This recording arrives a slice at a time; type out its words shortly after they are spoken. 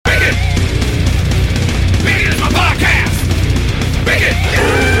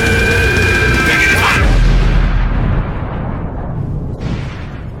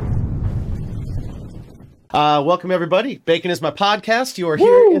Welcome, everybody. Bacon is my podcast. You are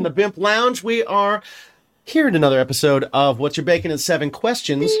here in the BIMP Lounge. We are here in another episode of What's Your Bacon in 7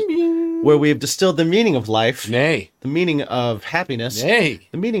 Questions, where we have distilled the meaning of life, the meaning of happiness, the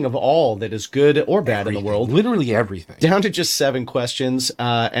meaning of all that is good or bad in the world. Literally everything. Down to just 7 questions,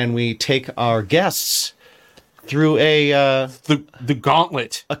 and we take our guests through the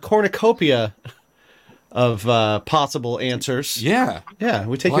gauntlet, a cornucopia of possible answers. Yeah,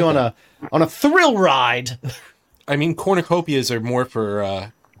 we take you on a thrill ride. I mean, cornucopias are more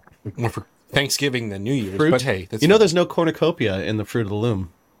for Thanksgiving than New Year's. Fruit? But hey, there's no cornucopia in the Fruit of the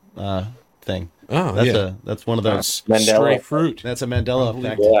Loom thing. Oh, that's one of those stray fruit. That's a Mandela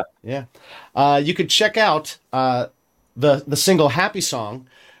effect. Yeah. You could check out the single "Happy Song"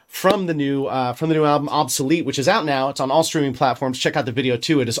 from the new album "Obsolete," which is out now. It's on all streaming platforms. Check out the video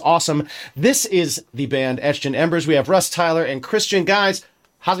too. It is awesome. This is the band Etched and Embers. We have Russ, Tyler, and Christian. Guys,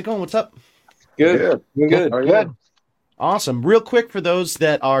 how's it going? What's up? Good. Good. Awesome. Real quick for those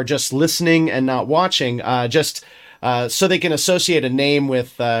that are just listening and not watching, so they can associate a name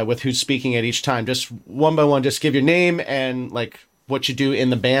with who's speaking at each time. Just one by one, just give your name and like what you do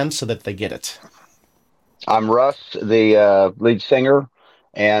in the band so that they get it. I'm Russ, the lead singer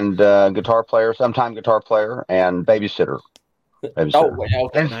and guitar player, sometime guitar player, and babysitter. Oh, wow.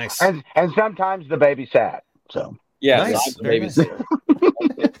 Okay. Nice. And sometimes the babysat. So yeah, nice. I'm the babysitter.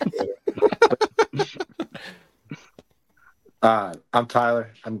 I'm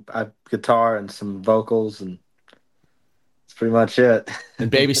Tyler. I guitar and some vocals, and that's pretty much it.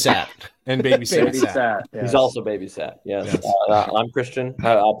 And babysat. Babysat. Yes. He's also babysat. Yes. I'm Christian.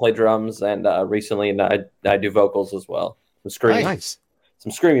 I play drums, and recently I do vocals as well.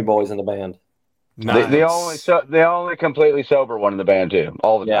 Some screamy boys in the band. Nice. The only completely sober one in the band too,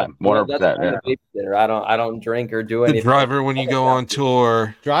 all the time, 100%. Yeah. I don't drink or do anything. The driver when you go on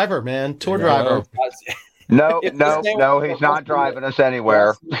tour. Driver, man, tour driver. No, he's not driving us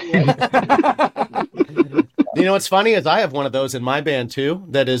anywhere. You know what's funny is I have one of those in my band too.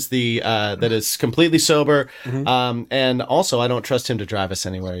 That is completely sober, and also I don't trust him to drive us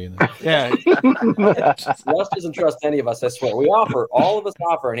anywhere either. Yeah, Russ doesn't trust any of us. I swear. All of us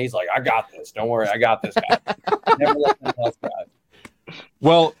offer, and he's like, "I got this. Don't worry, I got this guy." Never let anyone else drive.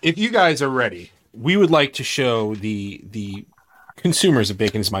 Well, if you guys are ready, we would like to show the consumers of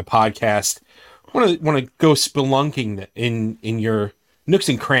Bacon is My Podcast. Want to go spelunking in your nooks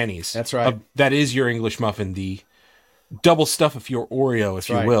and crannies. That's right. That is your English muffin, the double stuff of your Oreo, if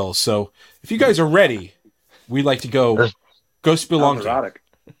you will. So if you guys are ready, we'd like to go spelunking.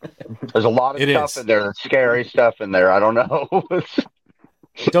 There's a lot of stuff in there. Scary stuff in there. I don't know.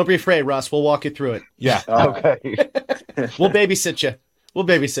 Don't be afraid, Russ. We'll walk you through it. Yeah. Okay. We'll babysit you. We'll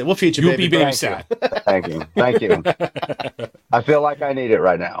babysit. We'll feed you. You'll be babysat. Thank you. I feel like I need it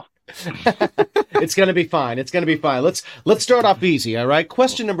right now. It's gonna be fine. Let's start off easy. All right.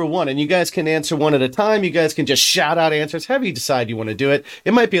 Question number 1, and you guys can answer one at a time. You guys can just shout out answers. However you decide you want to do it.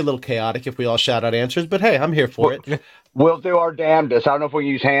 It might be a little chaotic if we all shout out answers, but hey, I'm here for it. We'll do our damnedest. I don't know if we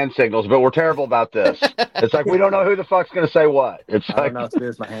can use hand signals, but we're terrible about this. It's like we don't know who the fuck's going to say what. It's I don't know. It's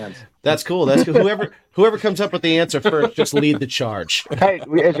with my hands. That's cool. Whoever comes up with the answer first, just lead the charge. Hey,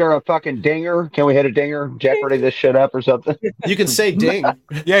 is there a fucking dinger? Can we hit a dinger? Jeopardy this shit up or something? You can say ding.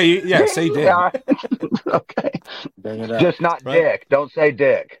 Yeah, say ding. Okay. Bring it up. Just not dick. Don't say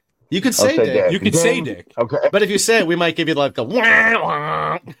dick. You could say dick. You could say dick. Okay. But if you say it, we might give you like the wah,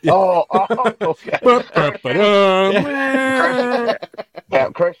 wah. Okay. Yeah,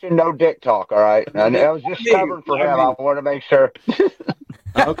 Christian, no dick talk, all right? And I was just stubborn for him. I want to make sure.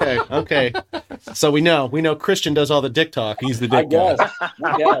 Okay. So we know Christian does all the dick talk. He's the dick guy.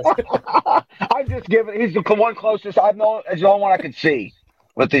 I'm just giving. He's the one closest. I know. It's the only one I can see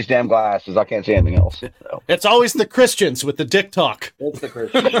with these damn glasses. I can't see anything else. So. It's always the Christians with the dick talk. It's the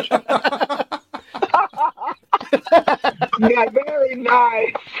Christian. Yeah, very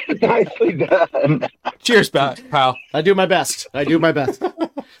nice. Nicely done. Cheers, pal. I do my best. I do my best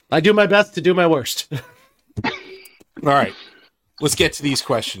to do my worst. All right. Let's get to these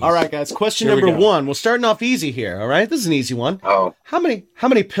questions. All right, guys. Question number 1. We're starting off easy here. All right. This is an easy one. Oh. How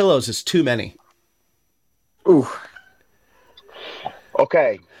many pillows is too many? Ooh.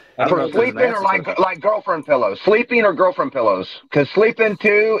 Okay. For sleeping or like girlfriend pillows? Sleeping or girlfriend pillows? Because sleeping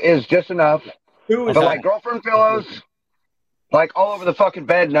 2 is just enough. But like girlfriend pillows, like all over the fucking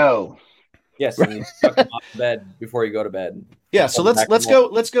bed, no. Yes, and you tuck them off the bed before you go to bed. Yeah, so let's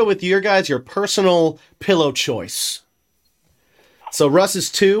go with your personal pillow choice. So Russ is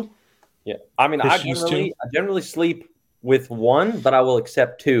 2. Yeah, I mean, I generally sleep with 1, but I will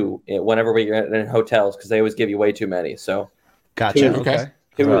accept 2 whenever we're in hotels because they always give you way too many. So gotcha. 2, Okay.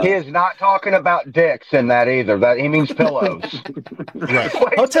 He is not talking about dicks in that either. That he means pillows. Right.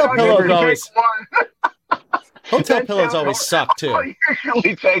 Hotel pillows always. Hotel pillows always suck too. I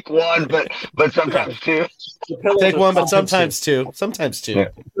usually take one, but sometimes two. Take one, but sometimes two. Sometimes two. Yeah.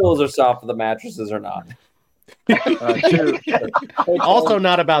 The pillows are soft, but the mattresses are not. Two. Also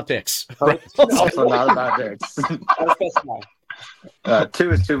not about dicks. Also not about dicks.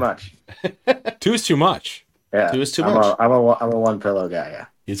 Two is too much. Two is too much. Yeah, two is too much. I'm a one pillow guy. Yeah,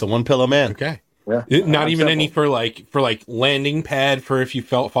 he's a one pillow man. Okay. Yeah. Not even any for landing pad for if you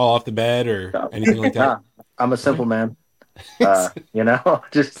fall off the bed or anything like that. I'm a simple man.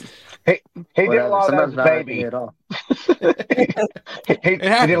 Just he did a lot of that as a baby. he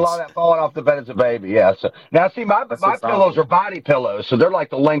did a lot of that falling off the bed as a baby. Yeah. So now, see, my pillows are body pillows, so they're like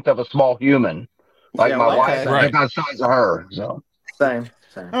the length of a small human. Like my wife, they're about the size of her. So same.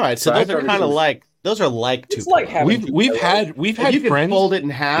 All right, so those are kind of like. Those are like two. It's like we've had you friends can fold it in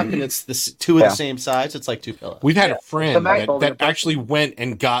half and it's the two of the same size. It's like two pillows. We've had a friend that actually went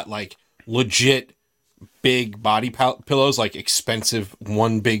and got like legit big body pillows, like expensive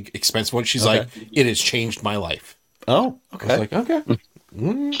one. She's like, it has changed my life. Oh, okay. I was like, okay.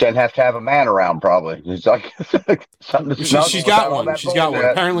 Doesn't have to have a man around, probably. It's like she's got one. She's got one.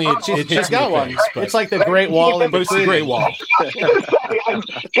 Apparently, she's got one. It's like the Great Wall, but it's the Great Wall.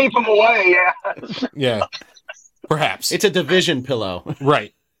 Keep them away, yeah. Yeah, perhaps it's a division pillow.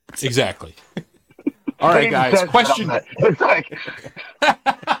 Right. Exactly. All right, guys. Question. It's like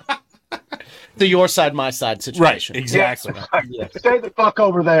the your side, my side situation. Right. Exactly. Stay the fuck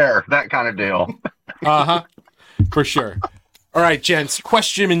over there. That kind of deal. For sure. All right, gents.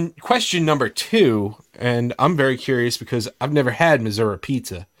 Question number 2, and I'm very curious because I've never had Missouri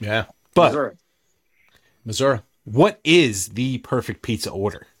pizza. Yeah, but Missouri. What is the perfect pizza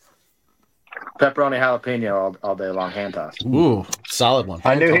order? Pepperoni jalapeno all day long, hand tossed. Ooh, solid one.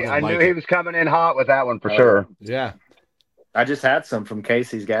 I knew he was coming in hot with that one for sure. Yeah, I just had some from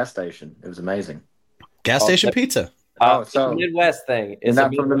Casey's gas station. It was amazing. Gas station pizza. So Midwest thing. It's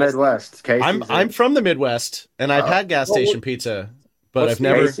not from the Midwest. Casey's I'm from the Midwest, and I've had gas station pizza, but I've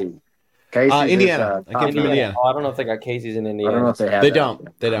never. Casey's Indiana. I came from Indiana. I don't know if they got Casey's in Indiana. I don't know if they have. They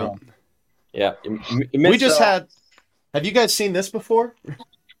don't. They don't. Yeah, we just had. Have you guys seen this before?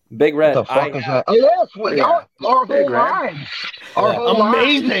 Big Red. What the fuck is that? Oh yes, our whole line.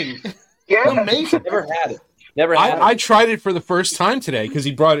 Amazing. Yeah, amazing. Never had it. Never had it. I tried it for the first time today because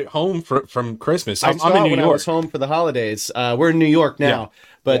he brought it home from Christmas. I'm in New York. I was home for the holidays. We're in New York now,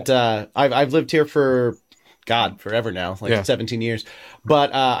 but I've lived here for forever now, 17 years.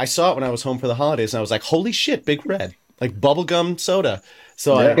 But I saw it when I was home for the holidays, and I was like, "Holy shit, Big Red!" Like bubblegum soda.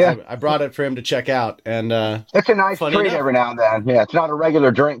 So I brought it for him to check out, and it's a nice treat every now and then. Yeah, it's not a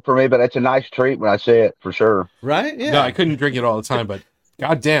regular drink for me, but it's a nice treat when I see it for sure. Right? Yeah. No, I couldn't drink it all the time, but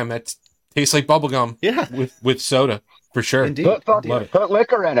goddamn, that tastes like bubblegum. Yeah, with soda for sure. Indeed. Put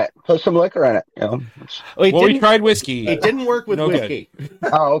liquor in it. Put some liquor in it. You know? We tried whiskey. It didn't work with whiskey.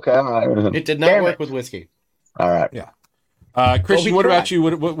 Oh, okay. All right. It did not work with whiskey. All right. Yeah. Christian, what about you?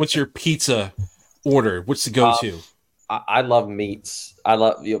 What's your pizza order? What's the go-to? I love meats. I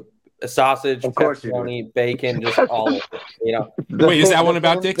love sausage, of course, pepperoni, bacon, just all of it. Wait, is that one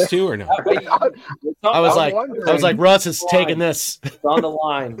about dicks too, or no? I was like, Russ is taking this. It's on the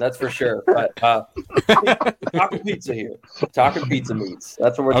line, that's for sure. But taco pizza here. Taco pizza meats.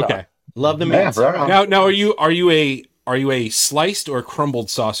 That's what we're talking. Love the meats. Yeah, now, are you a sliced or crumbled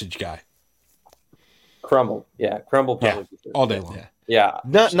sausage guy? Crumbled, crumbled probably all day long. Yeah.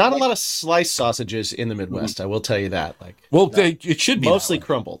 Not a lot of sliced sausages in the Midwest. I will tell you that. It should be mostly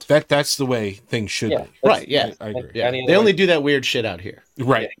crumbled. That's the way things should be. Right? Yeah, I agree. Yeah. They only do that weird shit out here.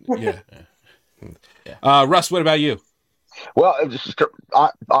 Right. Yeah. Russ, what about you? Well,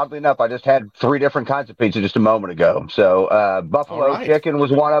 oddly enough, I just had 3 different kinds of pizza just a moment ago. So buffalo chicken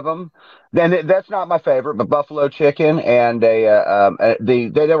was one of them. Then that's not my favorite, but buffalo chicken and they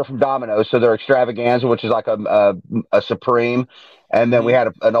were from Domino's, so they're extravaganza, which is like a supreme, and then we had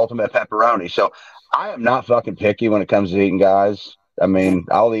an ultimate pepperoni. So I am not fucking picky when it comes to eating, guys. I mean,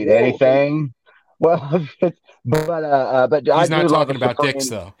 I'll eat anything. But he's not talking about dicks,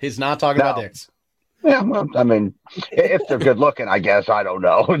 though. He's not talking about dicks. Yeah, well, I mean, if they're good looking, I guess. I don't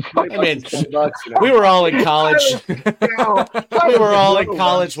know. I mean, we were all in college. We were all in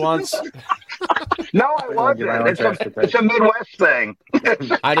college once. No, I wasn't. It's a Midwest thing.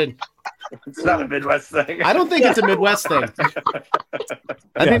 I didn't. It's not a Midwest thing. I don't think it's a Midwest thing.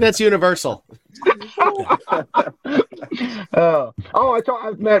 I think that's universal. I thought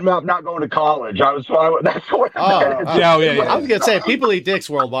I meant not going to college. That's what. Yeah. I was gonna say people eat dicks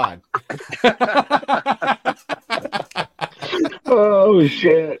worldwide. Oh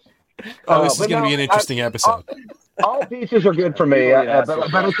shit! Oh, this is going to be an interesting episode. All pizzas are good for me, but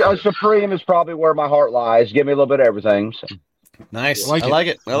a Supreme is probably where my heart lies. Give me a little bit of everything. So. Nice. I like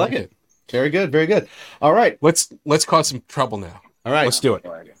it. Very good. Very good. All right. Let's cause some trouble now. All right. Let's do it.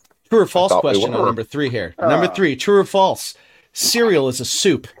 True or false question on number 3 here. Number 3, true or false? Cereal is a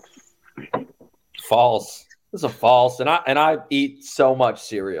soup. False. This is a false, and I eat so much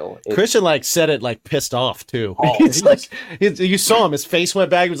cereal. Christian said it pissed off too. He's you saw him, his face went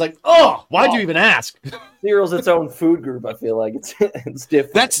back. He was like, "Oh, why'd you even ask?" Cereal's its own food group. I feel like it's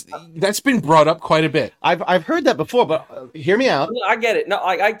different. That's been brought up quite a bit. I've heard that before, but hear me out. I get it. No,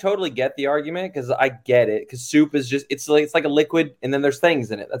 I totally get the argument because I get it. Because soup is just it's like a liquid, and then there's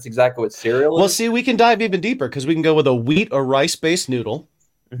things in it. That's exactly what cereal is. Well, see, we can dive even deeper because we can go with a wheat or rice based noodle,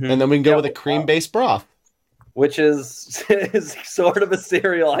 and then we can go with a cream based broth. Which is sort of a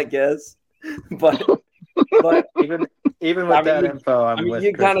cereal, I guess, but even with that info, I'm with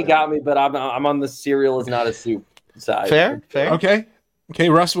you kind of got me, but I'm on the cereal is not a soup side. Fair. Okay,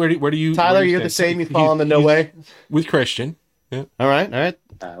 Russ, where do you? Tyler, you're the same. You fall on the no way with Christian. Yeah. All right.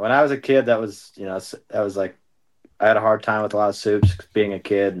 When I was a kid, that was like I had a hard time with a lot of soups being a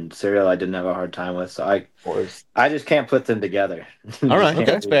kid, and cereal I didn't have a hard time with. So I just can't put them together. All right, okay,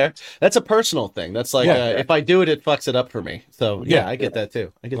 that's fair. That's a personal thing. That's like if I do it, it fucks it up for me. So I get that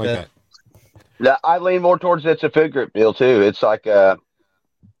too. I get that. Yeah, I lean more towards it's a food group deal too. It's like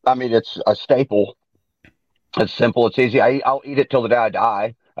it's a staple. It's simple. It's easy. I'll eat it till the day I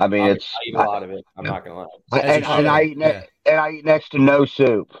die. I eat a lot of it. I'm not gonna lie. And I eat next to no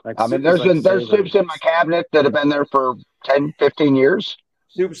soup. There's soups in my cabinet that have been there for 10, 15 years.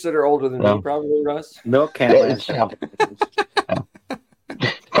 Soups that are older than me, probably, Russ. Milk can't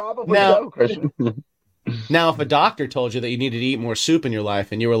Probably so, Christian. Now, if a doctor told you that you needed to eat more soup in your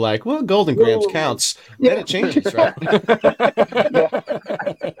life, and you were like, "Well, Golden Grams counts," then it changes, right?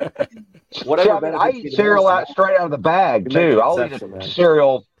 Whatever. I eat cereal straight out of the bag too. I'll eat a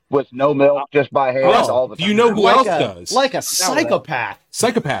cereal with no milk, just by hand all the time. Do you know who else does? Like a psychopath.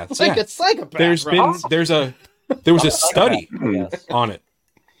 Psychopaths. Like a psychopath. There was a study on it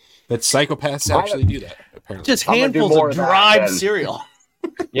that psychopaths actually do that. Apparently, just handfuls of dried cereal.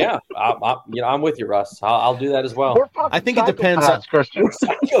 Yeah, I'm with you, Russ. I'll do that as well. I think it depends on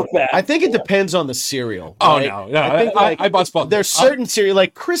I think it depends on the cereal. Oh right? No, I think I bought. There's certain cereal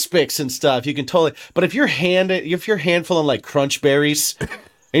like Crispix and stuff. You can totally. But if you're handful of like Crunch Berries,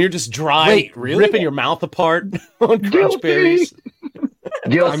 and you're just ripping your mouth apart on Crunch Berries.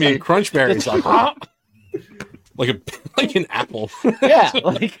 I mean, Crunch Berries like an apple. Yeah.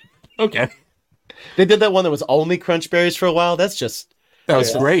 Okay. They did that one that was only Crunch Berries for a while. That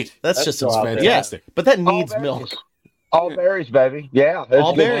was great. That's just fantastic. Yeah, but that needs milk. All berries, baby. Yeah.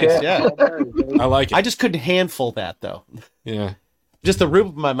 All berries, yeah. I like it. I just couldn't handful that, though. Yeah. Just the roof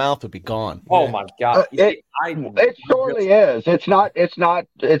of my mouth would be gone. Oh, my God. It surely is. It's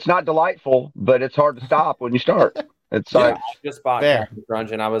not delightful, but it's hard to stop when you start. It's I just bought Captain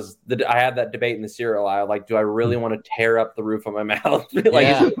Crunch, and I had that debate in the cereal aisle. Like, do I really want to tear up the roof of my mouth?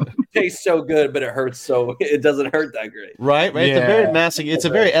 It tastes so good, but it hurts so it doesn't hurt that great. Right. Yeah. It's a very massive. It's a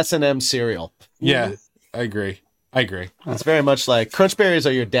very S&M cereal. Yeah, I agree. It's very much like Crunch Berries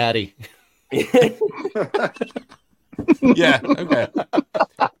are your daddy. Yeah. Okay.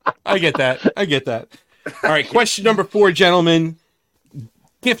 I get that. All right. Question number 4, gentlemen.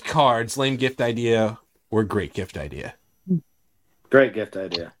 Gift cards, lame gift idea. Or great gift idea. Great gift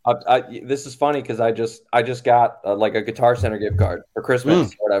idea. This is funny because I just got like a Guitar Center gift card for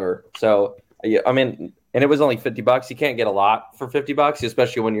Christmas or whatever. So and it was only $50. You can't get a lot for $50,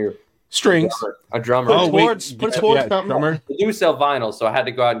 especially when you're strings a drummer. Put towards drummer. They do sell vinyl, so I had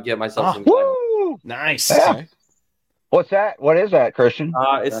to go out and get myself some vinyl. Nice. Yeah. What's that? What is that, Christian?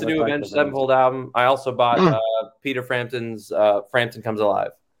 It's the new Avenged Sevenfold album. I also bought Peter Frampton's Frampton Comes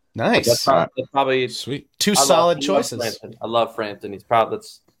Alive. Nice. That's probably sweet. Two solid choices. I love Frampton. I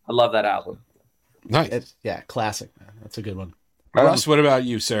love that album. Nice. Classic, man. That's a good one. Russ, what about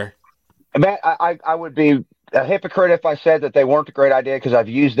you, sir? Man, I would be a hypocrite if I said that they weren't a great idea because I've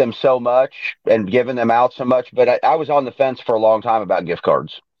used them so much and given them out so much. But I was on the fence for a long time about gift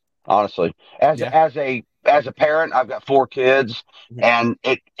cards. Honestly, as a parent, I've got 4 kids, and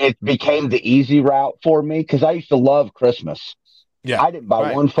it became the easy route for me because I used to love Christmas. Yeah, I didn't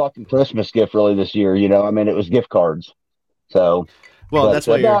buy one fucking Christmas gift really this year. It was gift cards. So, that's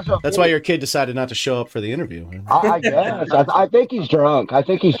why your kid decided not to show up for the interview. I guess. I think he's drunk.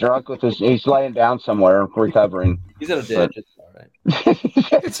 He's laying down somewhere recovering. He's in a ditch. It's all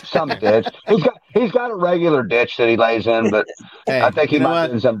right. Some ditch. He's got a regular ditch that he lays in, but I think he might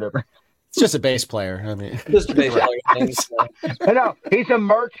be in some different. It's just a bass player. I mean, Just a bass player. No, he's a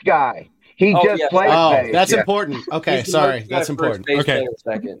merch guy. He just plays bass. That's important. Okay, sorry, that's important. Okay,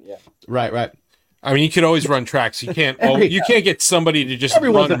 second, yeah. Right. I mean, you could always run tracks. You can't. You can't get somebody to just.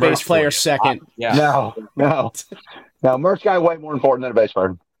 Everyone's run a bass player second. No. Merch guy way more important than a bass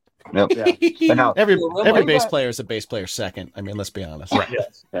player. Yep. Yeah. No. Every bass player is a bass player second. I mean, let's be honest. Right.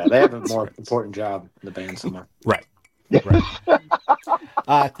 Yes. Yeah, they have a more important job in the band somewhere. Right.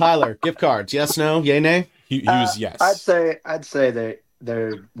 Tyler, gift cards. Yes, no, yay, nay? He was yes. I'd say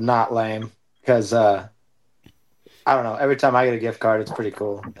they're not lame because I don't know. Every time I get a gift card, it's pretty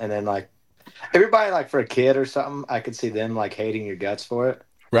cool. And then like everybody, like for a kid or something, I could see them like hating your guts for it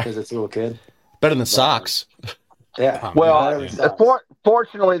because it's a little kid. Better than socks. Yeah. Well,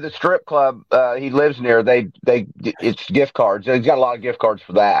 fortunately, the strip club he lives near, it's gift cards. He's got a lot of gift cards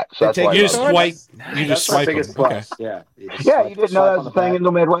for that. So that's why you just swipe. Biggest them. plus. Okay. Yeah. You didn't know that was a thing in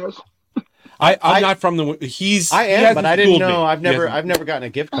the Midwest. I'm not from the. I am, but I didn't know. I've never gotten a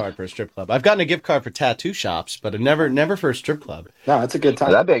gift card for a strip club. I've gotten a gift card for tattoo shops, but I've never for a strip club. No, it's a good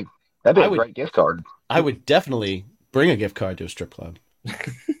time. That'd be a great gift card. I would definitely bring a gift card to a strip club.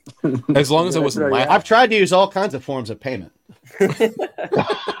 As long as I wasn't laughing. I've tried to use all kinds of forms of payment.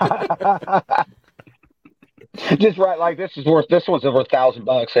 Just right, like this one's worth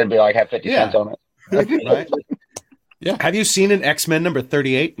 $1,000. It'd be like have 50 cents on it. Right? Yeah. Have you seen an X-Men number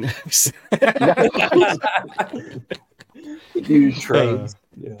 38? Huge trades.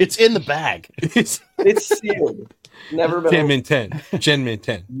 It's in the bag. It's sealed. Never been. Gen Min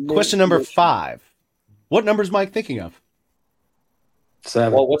 10. Question number 5. What number is Mike thinking of?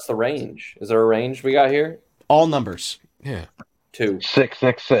 7. Well, what's the range? Is there a range we got here? All numbers. Yeah. 2.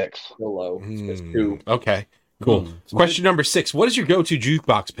 666. Still low. It's 2. Okay. Cool. Question number 6. What is your go-to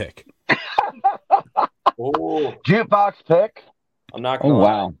jukebox pick? Jukebox pick? I'm not going to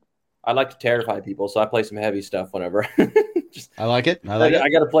lie. I like to terrify people, so I play some heavy stuff whenever. I like it. I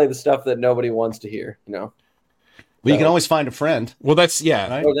got to play the stuff that nobody wants to hear, you know? Well, you can always find a friend. Well, that's,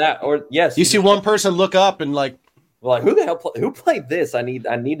 yeah. Right? Yes. You see one person look up and like, well, like, who the hell who played this? I need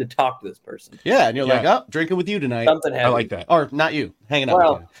to talk to this person. Yeah, and you're like, oh, drinking with you tonight. Something heavy. I like that. Or not you, hanging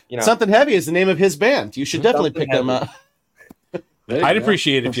out with you know. Something Heavy is the name of his band. You should definitely pick them up. I'd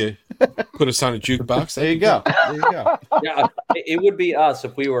appreciate if you put us on a jukebox. There you go. Yeah, it would be us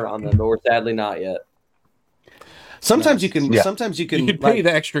if we were on them, but we're sadly not yet. Sometimes you can. Yeah. Sometimes you can. You could pay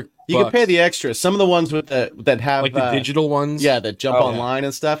the extra. You can pay the extra. Some of the ones with that have like the digital ones. Yeah, that jump online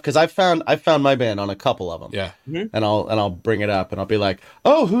and stuff. Because I found my band on a couple of them. Yeah, and I'll bring it up and I'll be like,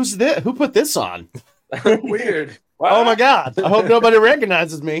 oh, who's this? Who put this on? Weird. Wow. Oh my god! I hope nobody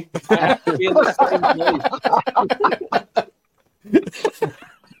recognizes me. That's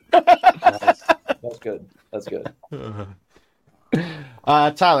good. That's good.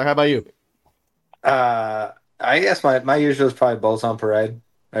 Tyler, how about you? I guess my usual is probably Bulls on Parade,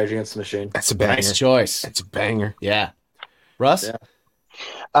 Rage Against the Machine. That's a banger. Nice choice. That's a banger. Yeah. Russ? Yeah.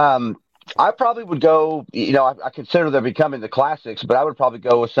 I probably would go, I consider them becoming the classics, but I would probably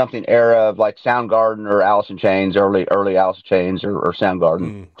go with something era of like Soundgarden or Alice in Chains, early Alice in Chains or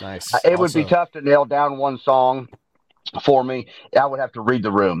Soundgarden. Nice. It would be tough to nail down one song for me. I would have to read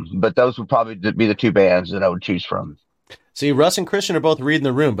the room, but those would probably be the two bands that I would choose from. See, Russ and Christian are both reading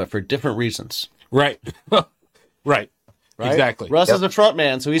the room, but for different reasons. Right. Right. Exactly. Russ is the front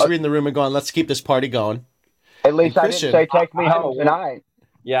man, so he's reading the room and going, let's keep this party going. At least I didn't say take me home tonight.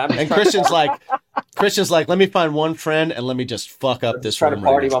 Yeah. And Christian's like, let me find one friend and let me just fuck up this room. Try to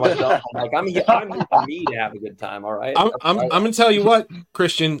party by myself. I'm like, I'm here for me to have a good time. All right. I'm gonna tell you what,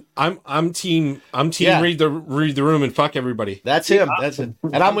 Christian. I'm team read the room and fuck everybody. That's him. That's it.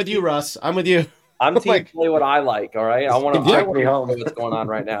 And I'm with you, Russ. I'm with you. I'm team play what I like. All right. I want to know what's going on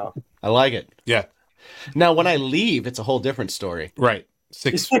right now. I like it. Yeah. Now, when I leave, it's a whole different story. Right.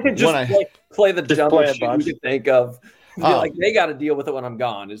 Just play the dumbest shit you can think of. Like they got to deal with it when I'm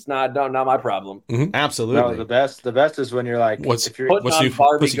gone. It's not my problem. Mm-hmm. Absolutely. No, the best is when you're like, what's new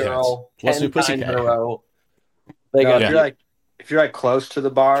Barbie Girl, what's new Pussycat? If you're like close to the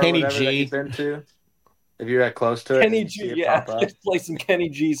bar, Kenny or whatever G. that you've been to, if you're like close to it, Kenny G, let's play some Kenny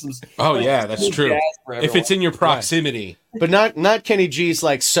G. That's true. If it's in your proximity, but not Kenny G's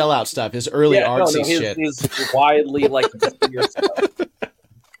like sellout stuff. His early artsy shit. His widely like stuff.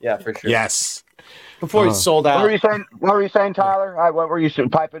 Yeah, for sure. Yes. Before he sold out. What were you saying, Tyler? What were you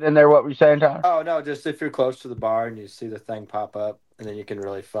piping in there? What were you saying, Tyler? Oh no, just if you're close to the bar and you see the thing pop up, and then you can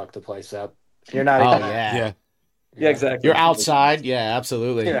really fuck the place up. You're not. Yeah, exactly. You're outside. Yeah,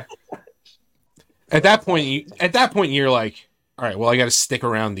 absolutely. Yeah. At that point, you're like, all right, well, I got to stick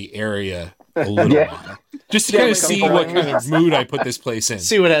around the area a little while. Just to kind of see what kind of mood I put this place in.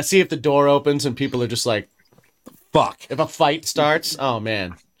 See if the door opens and people are just like, fuck. If a fight starts, oh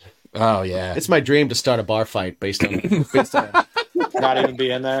man. Oh yeah. It's my dream to start a bar fight based on not even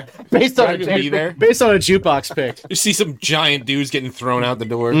be in there. Based on a jukebox pick. You see some giant dudes getting thrown out the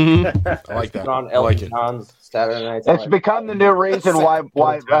door. I like that. On I like it. John's Saturday Night. It's become the new reason why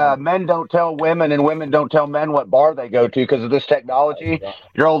men don't tell women and women don't tell men what bar they go to because of this technology.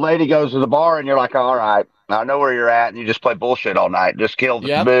 Your old lady goes to the bar and you're like, all right, I know where you're at, and you just play bullshit all night. Just kill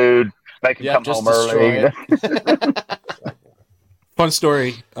the mood, make him come home early. Fun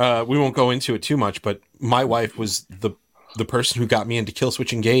story. We won't go into it too much, but my wife was the person who got me into Kill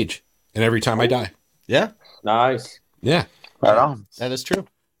Switch Engage, and every time I die. Yeah. Nice. Yeah. Right on. That is true.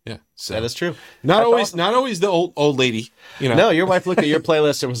 Yeah. So that is true. Not always the old lady, you know. No, your wife looked at your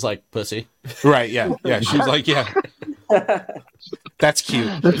playlist and was like, pussy. Right, yeah. Yeah. She was like, yeah. That's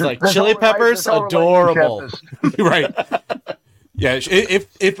cute. She's like, chili peppers, adorable. Right. Yeah.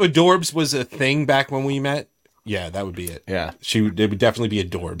 If Adorbs was a thing back when we met, yeah, that would be it. Yeah. It would definitely be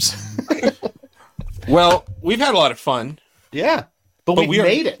Adorbs. Well, we've had a lot of fun. Yeah. But we've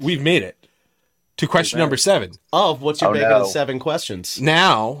made it. We've made it. To question number 7. Oh, what's your bacon and 7 questions?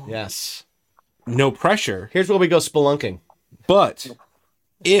 Now, yes, no pressure. Here's where we go spelunking. But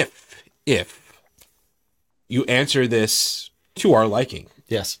if you answer this to our liking,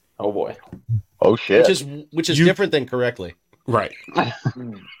 yes. Oh boy. Oh shit. Which is different than correctly. Right.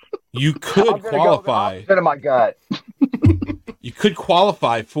 You could qualify. Go in my gut. You could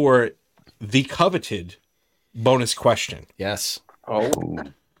qualify for the coveted bonus question. Yes. Oh.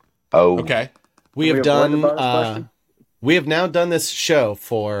 Okay. We have now done this show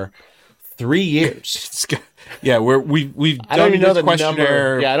for 3 years. Yeah, we've done this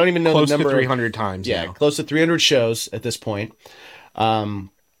questionnaire. Yeah, I don't even know close the number. To 300 times. Yeah, now. Close to 300 shows at this point. I'm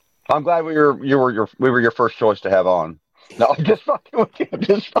glad we were your first choice to have on. No, I'm just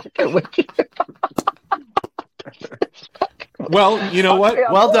fucking with you. Well, you know what?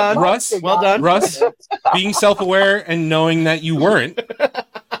 Well done, Russ. Well done, Russ. Being self-aware and knowing that you weren't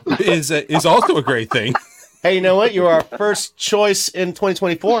is also a great thing. Hey, you know what? You're our first choice in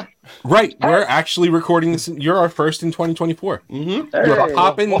 2024. Right. We're actually recording this. You're our first in 2024. Mm-hmm. You're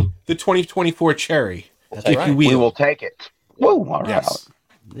popping the 2024 cherry, if you will. We will take it. Woo! All right. Yes.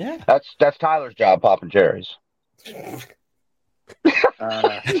 Yeah. That's Tyler's job, popping cherries. Don't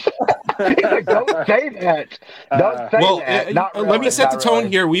say that. Don't say that. Let me set the tone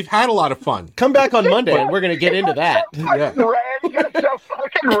here. We've had a lot of fun. Come back on Monday and we're going to get into that. Yeah. Red, you're so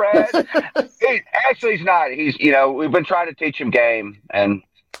fucking red. Actually, he's not. He's, we've been trying to teach him game, and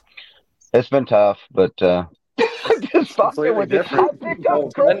it's been tough, but just fucking with it. I picked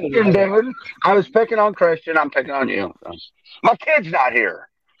on Christian, dude. I was picking on Christian. I'm picking on you. My kid's not here.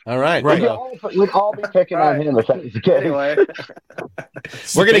 All right. We'd all be picking on him if that was the case. Anyway.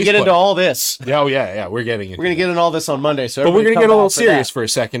 We're going to get into all this. Oh, yeah. We're getting into We're going to get into all this on Monday. So but we're going to get a little serious for a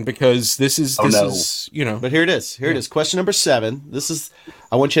second because this is. But here it is. Here it is. Question number 7. This is.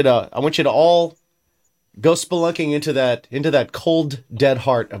 I want you to all go spelunking into that cold, dead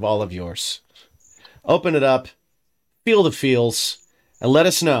heart of all of yours. Open it up, feel the feels, and let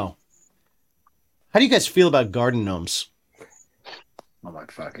us know. How do you guys feel about garden gnomes? Oh my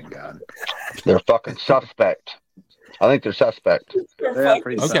fucking god! They're fucking suspect. I think they're suspect. They're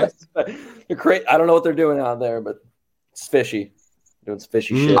pretty suspect. They're great. I don't know what they're doing out there, but it's fishy. Doing some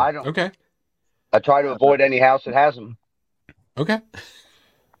fishy shit. I don't. Okay. I try to avoid any house that has them. Okay.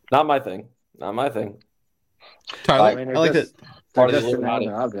 Not my thing. Not my thing. Tyler, I like that. Part of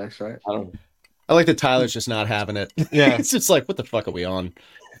the objects, right? I like that Tyler's just not having it. Yeah. It's just like, what the fuck are we on?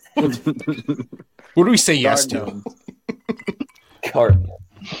 What do we say yes to? Garden.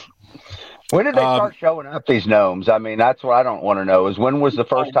 When did they start showing up, these gnomes? I mean, that's what I don't want to know, is when was the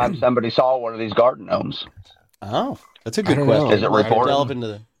first time somebody saw one of these garden gnomes? Oh, that's a good question. Is it reported?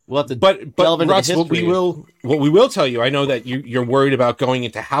 We'll have to but delve into Russ, the history. what we will tell you, I know that you're worried about going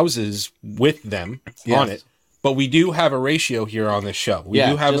into houses with them on it, but we do have a ratio here on this show. We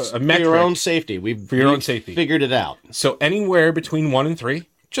do have a metric. For your own safety. For your own safety. Figured it out. So anywhere between 1 and 3,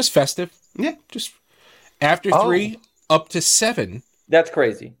 just festive. Yeah. Just after 3 up to 7. That's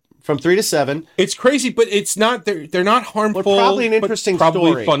crazy. From 3 to 7. It's crazy, but it's not. They're not harmful. Well, probably an interesting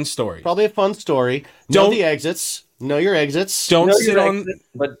probably story. Fun story. Probably a fun story. Know the exits. Know your exits. Don't sit on. Exit,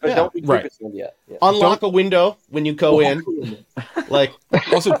 but don't be creeping yet. Yeah. Unlock a window when you go in.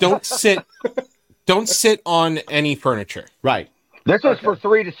 Also, don't sit. Don't sit on any furniture. Right. This is for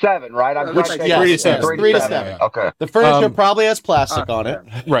 3 to 7, right? I'm yes, 3 to 7. Okay. The furniture probably has plastic on it.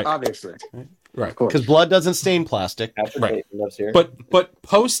 Right. Obviously. Right. Because blood doesn't stain plastic. Right. But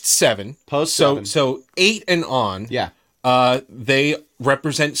post 7. So 8 and on. Yeah. They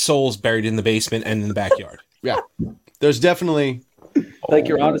represent souls buried in the basement and in the backyard. Yeah. There's definitely. I think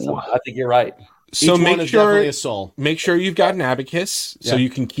you're honest. I think you're right. So Each one is definitely a soul. Make sure you've got an abacus so you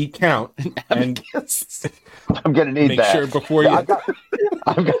can keep count. And I'm gonna need make that. Sure before you.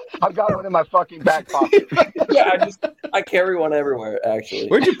 I've got one in my fucking back pocket. Yeah, I carry one everywhere. Actually,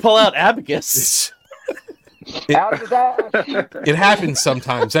 Where'd you pull out abacus? It happens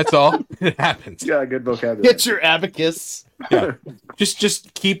sometimes. That's all. It happens. You got a good vocabulary. Get your abacus. Yeah.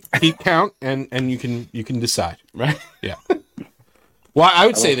 Just keep count and you can decide. Right. Yeah. Well, I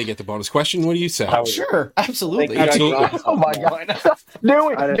would say they get the bonus question. What do you say? Sure, absolutely. Oh my god!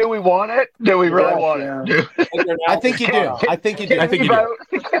 Do we want it? Do we really want it? I think you do. I think you do.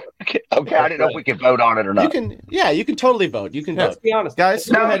 Okay, I didn't know if we could vote on it or not. You can totally vote. You can vote. Let's be honest, guys.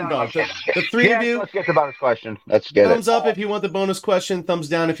 Go ahead and vote. The three of you. Let's get the bonus question. Let's get thumbs up if you want the bonus question. Thumbs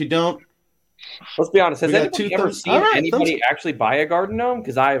down if you don't. Let's be honest. Has anybody ever seen anybody actually buy a garden gnome?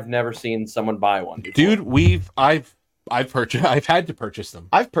 Because I have never seen someone buy one before. Dude, I've had to purchase them.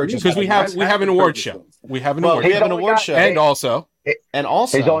 I've purchased because we have an award show. We have an award. We have an award show, and also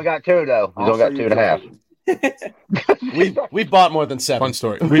he's only got 2 though. He's only got 2.5. we bought more than 7. Fun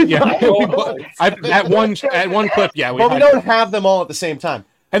story. At one clip. Yeah, but we don't have them all at the same time,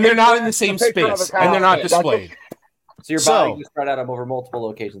 and they're not in the same space, and they're not displayed. So you're buying to spread out them over multiple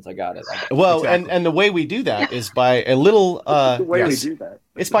locations. I got it. Well, exactly. and the way we do that is by a little. The way we do that.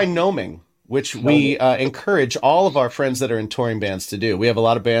 It's by gnoming, which we encourage all of our friends that are in touring bands to do. We have a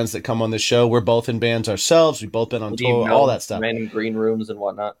lot of bands that come on this show. We're both in bands ourselves. We've both been on tour, all that stuff. Random green rooms and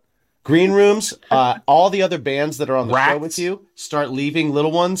whatnot. Green rooms. All the other bands that are on the show with you start leaving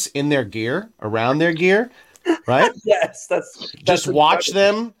little ones in their gear, around their gear, right? Yes, that's just watch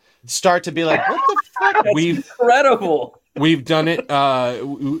them start to be like, what the fuck? That's incredible. We've done it.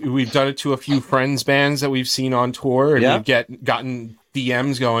 We've done it to a few friends' bands that we've seen on tour, and we've gotten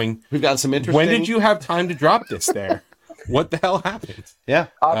DMs going. We've gotten some interesting. When did you have time to drop this there? What the hell happened? Yeah,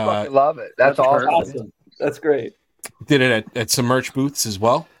 I fucking love it. That's awesome. That's great. Did it at some merch booths as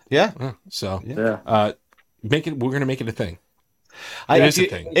well. Yeah. Make it. We're gonna make it a thing.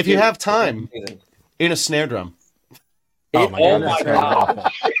 If you have time, in a snare drum. Oh my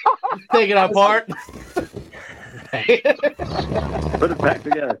god! Take it apart. Put it back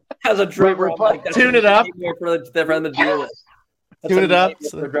together. As a drummer, tune it up. For them to deal with. Tune it up.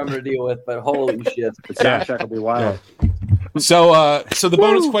 For the drummer to deal with, but holy shit, the soundtrack will be wild. Yeah. So the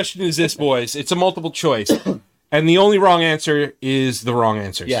bonus question is this, boys. It's a multiple choice, and the only wrong answer is the wrong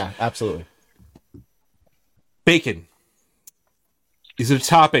answer. Yeah, absolutely. Bacon. Is it a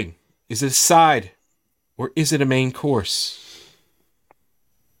topping? Is it a side? Or is it a main course?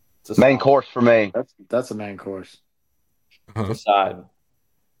 It's a main course for me. That's a main course. Side.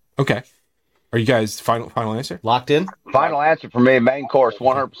 Okay. Are you guys final answer? Locked in? Final answer for me, main course,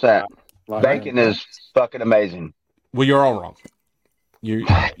 100%. Bacon is fucking amazing. Well, you're all wrong.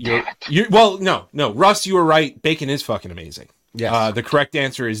 Well, no. Russ, you were right. Bacon is fucking amazing. Yes. The correct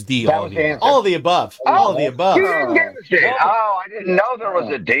answer is D. All of the above. All of the above. You didn't give a shit. Oh, I didn't know there was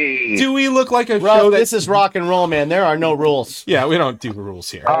a D. Do we look like a show this is rock and roll, man. There are no rules. Yeah, we don't do rules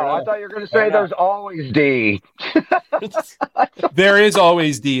here. Oh, I thought you were going to say there's always D. There is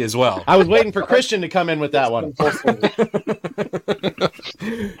always D as well. I was waiting for Christian to come in with that one.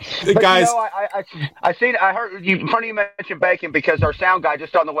 Guys, I heard you. Funny you mentioned bacon because our sound guy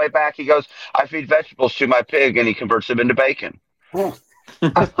just on the way back, he goes, "I feed vegetables to my pig, and he converts them into bacon." Okay,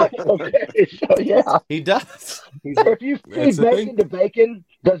 so yeah, he does. If you feed bacon to bacon,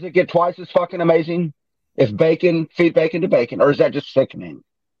 does it get twice as fucking amazing? If feed bacon to bacon, or is that just sickening?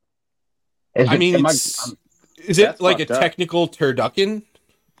 Is it like a technical turducken?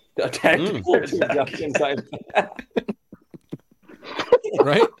 A technical turducken.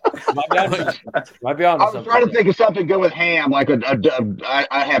 Right? Might be honest. I was trying to think of something good with ham. Like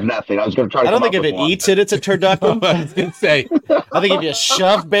I have nothing. I was going to try. I don't think if it eats it, it's a turducken. I was going to say. I think if you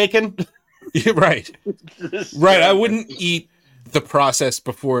shove bacon. Yeah, right. I wouldn't eat the process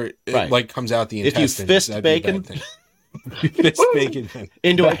before it comes out the intestines. If you fist bacon, you fist bacon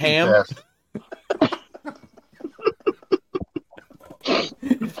into a ham.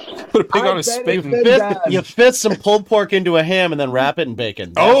 Put a pig on a spit. You fit some pulled pork into a ham and then wrap it in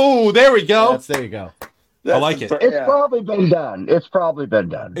bacon. Oh, there we go. There you go. I like it. It's probably been done. It's got to be.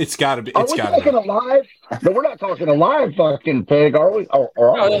 It's got to be. Are we talking alive? No, we're not talking alive fucking pig, are we?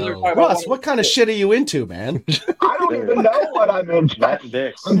 Russ, what kind of shit are you into, man? I don't even know what I'm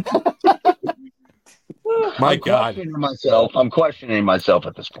into. My God. I'm questioning myself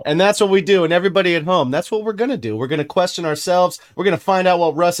at this point. And that's what we do. And everybody at home, that's what we're going to do. We're going to question ourselves. We're going to find out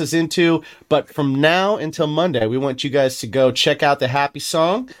what Russ is into. But from now until Monday, we want you guys to go check out the Happy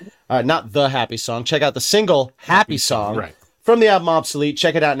Song. Not the Happy Song. Check out the single Happy Song. Right. From the album Obsolete.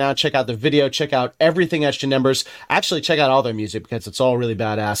 Check it out now. Check out the video. Check out everything Etched in Embers. Actually, check out all their music because it's all really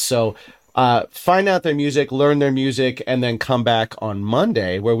badass. So find out their music, learn their music, and then come back on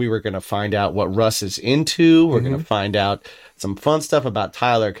Monday where we were going to find out what Russ is into. We're going to find out some fun stuff about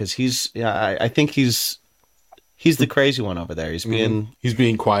Tyler because I think he's the crazy one over there. He's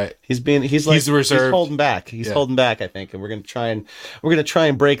being quiet. He's reserved. He's holding back. He's holding back, I think, and we're going to try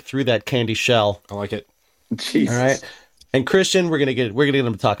and break through that candy shell. I like it. Jesus. All right. And Christian, we're gonna get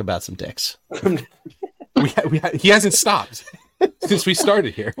him to talk about some dicks. He hasn't stopped since we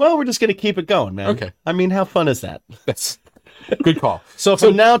started here. Well, we're just gonna keep it going, man. Okay. I mean, how fun is that? That's good call. So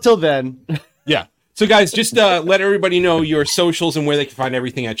from now till then, yeah. So guys, just let everybody know your socials and where they can find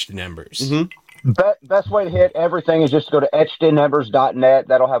everything Etched in Embers. Mm-hmm. Best way to hit everything is just to go to etchedinembers.net.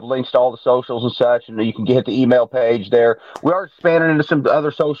 That'll have links to all the socials and such, and you can hit the email page there. We are expanding into some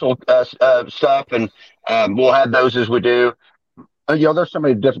other social stuff, and we'll have those as we do. There's so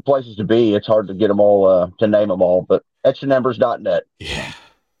many different places to be. It's hard to get them all, to name them all, but etchedinembers.net. Yeah.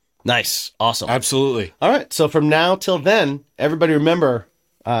 Nice. Awesome. Absolutely. All right. So from now till then, everybody remember,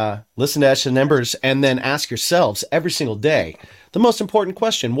 listen to Etched in Embers and then ask yourselves every single day the most important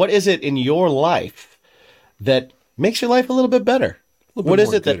question. What is it in your life that makes your life a little bit better? What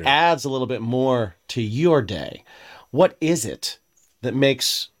is it that adds a little bit more to your day? What is it that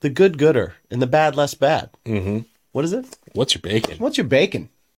makes the good gooder and the bad less bad? Mm-hmm. What is it? What's your bacon? What's your bacon?